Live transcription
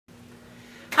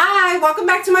Hi, welcome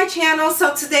back to my channel.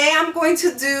 So today I'm going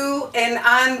to do an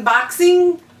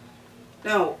unbagging,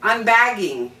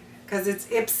 because it's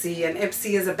Ipsy, and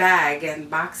Ipsy is a bag and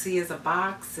Boxy is a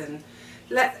box, and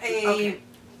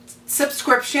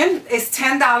subscription is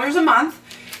 $10 a month.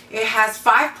 It has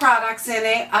 5 products in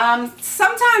it.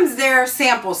 Sometimes they're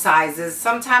sample sizes,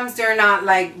 sometimes they're not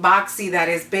like Boxy that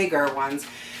is bigger ones.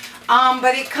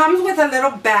 But it comes with a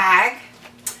little bag,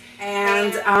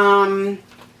 and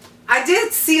I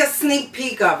did see a sneak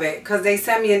peek of it because they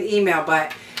sent me an email,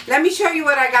 but let me show you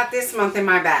what I got this month in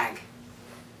my bag.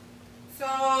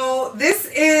 So this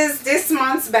is this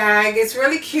month's bag. It's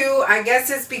really cute. I guess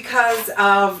it's because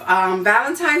of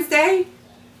Valentine's Day.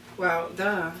 Well,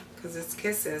 duh, because it's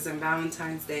kisses and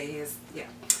Valentine's Day is, yeah.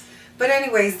 But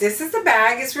anyways, this is the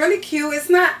bag. It's really cute. It's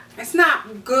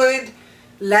not good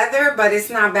leather, but it's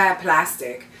not bad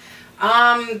plastic.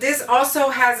 This also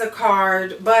has a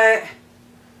card, but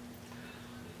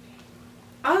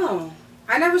oh,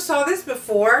 I never saw this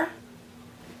before.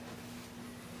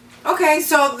 Okay,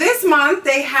 so this month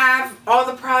they have all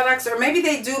the products, or maybe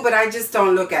they do, but I just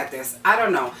don't look at this. I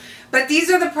don't know. But these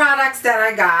are the products that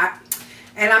I got,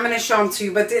 and I'm going to show them to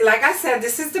you. But like I said,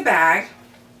 this is the bag.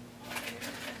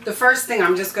 The first thing,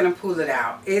 I'm just going to pull it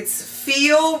out. It's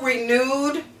Feel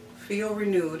Renewed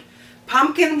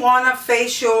Pumpkin Walnut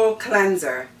Facial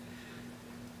Cleanser.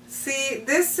 See,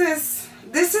 this is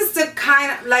the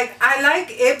kind of, like, I like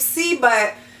Ipsy,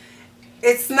 but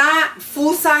it's not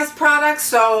full-size products,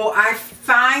 so I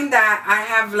find that I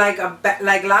have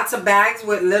like lots of bags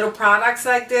with little products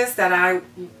like this that I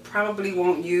probably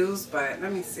won't use. But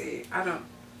let me see. I'm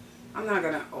not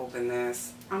gonna open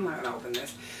this.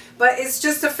 But it's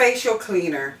just a facial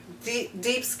cleaner,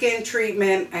 deep skin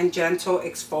treatment and gentle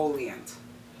exfoliant.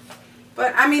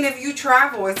 But I mean, if you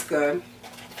travel, it's good.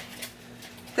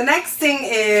 The next thing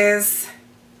is,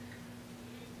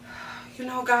 you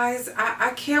know, guys,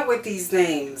 I can't with these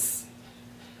names.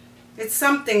 It's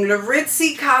something,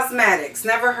 Ipsy Cosmetics.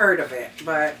 Never heard of it,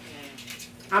 but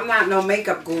I'm not no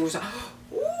makeup guru.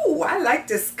 Ooh, I like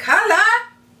this color.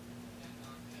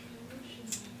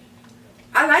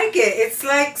 I like it. It's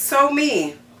like so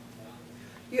me.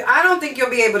 I don't think you'll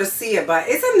be able to see it, but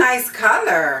it's a nice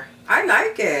color. I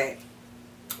like it.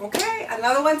 Okay,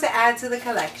 another one to add to the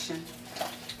collection.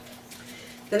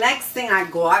 The next thing I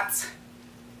got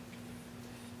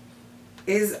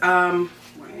is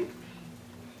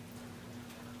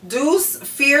Deuce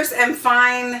Fierce and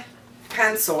Fine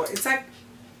Pencil. It's like,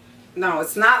 no,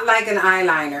 it's not like an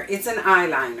eyeliner. It's an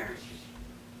eyeliner.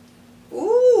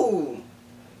 Ooh,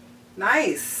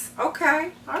 nice.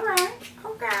 Okay, all right,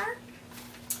 okay.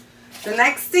 The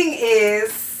next thing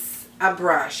is a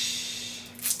brush.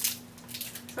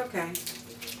 It's okay.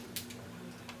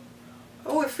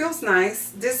 Oh, it feels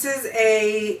nice. This is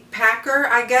a packer,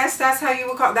 I guess that's how you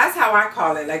would call it. That's how I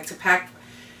call it, like to pack.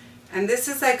 And this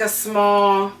is like a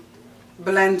small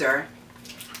blender.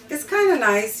 It's kind of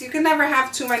nice. You can never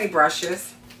have too many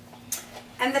brushes.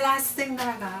 And the last thing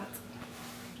that I got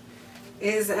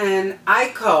is an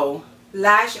Ico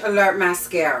Lash Alert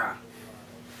Mascara.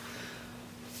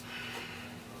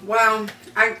 Well,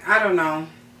 I don't know.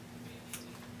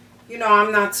 You know,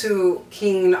 I'm not too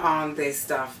keen on this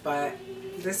stuff, but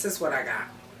this is what I got.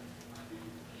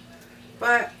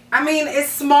 But I mean, it's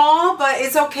small, but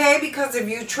it's okay because if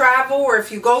you travel or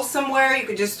if you go somewhere, you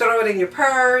could just throw it in your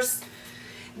purse.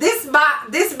 This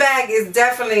bag is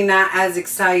definitely not as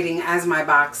exciting as my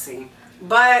Boxy,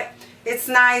 but it's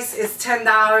nice. It's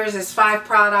 $10. It's 5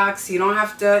 products. You don't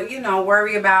have to, you know,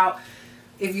 worry about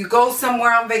if you go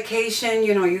somewhere on vacation,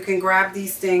 you know, you can grab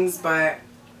these things. But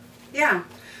yeah.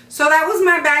 So that was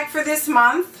my bag for this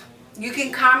month. You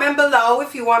can comment below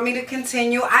if you want me to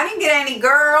continue. I didn't get any,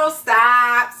 girl,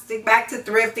 stop, stick back to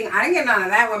thrifting. I didn't get none of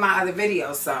that with my other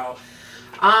videos. So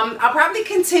I'll probably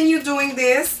continue doing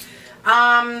this.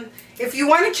 If you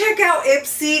want to check out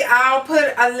Ipsy, I'll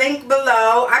put a link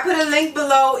below. I put a link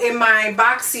below in my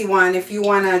Boxy one if you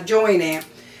want to join it.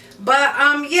 But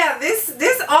yeah,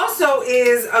 this also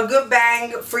is a good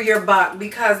bang for your buck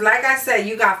because, like I said,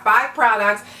 you got 5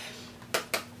 products.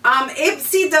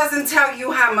 Ipsy doesn't tell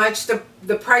you how much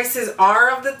the prices are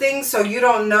of the things, so you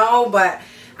don't know. But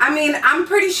I mean, I'm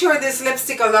pretty sure this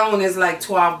lipstick alone is like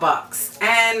 12 bucks,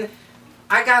 and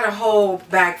I got a whole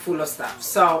bag full of stuff.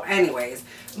 So anyways,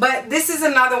 but this is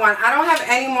another one. I don't have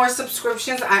any more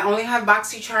subscriptions. I only have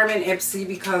BoxyCharm and Ipsy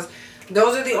because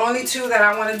those are the only 2 that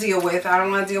I want to deal with. I don't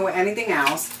want to deal with anything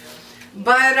else.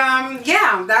 But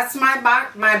yeah, that's my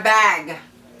bag.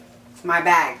 It's my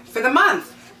bag for the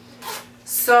month.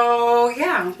 So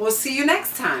yeah, we'll see you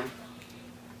next time.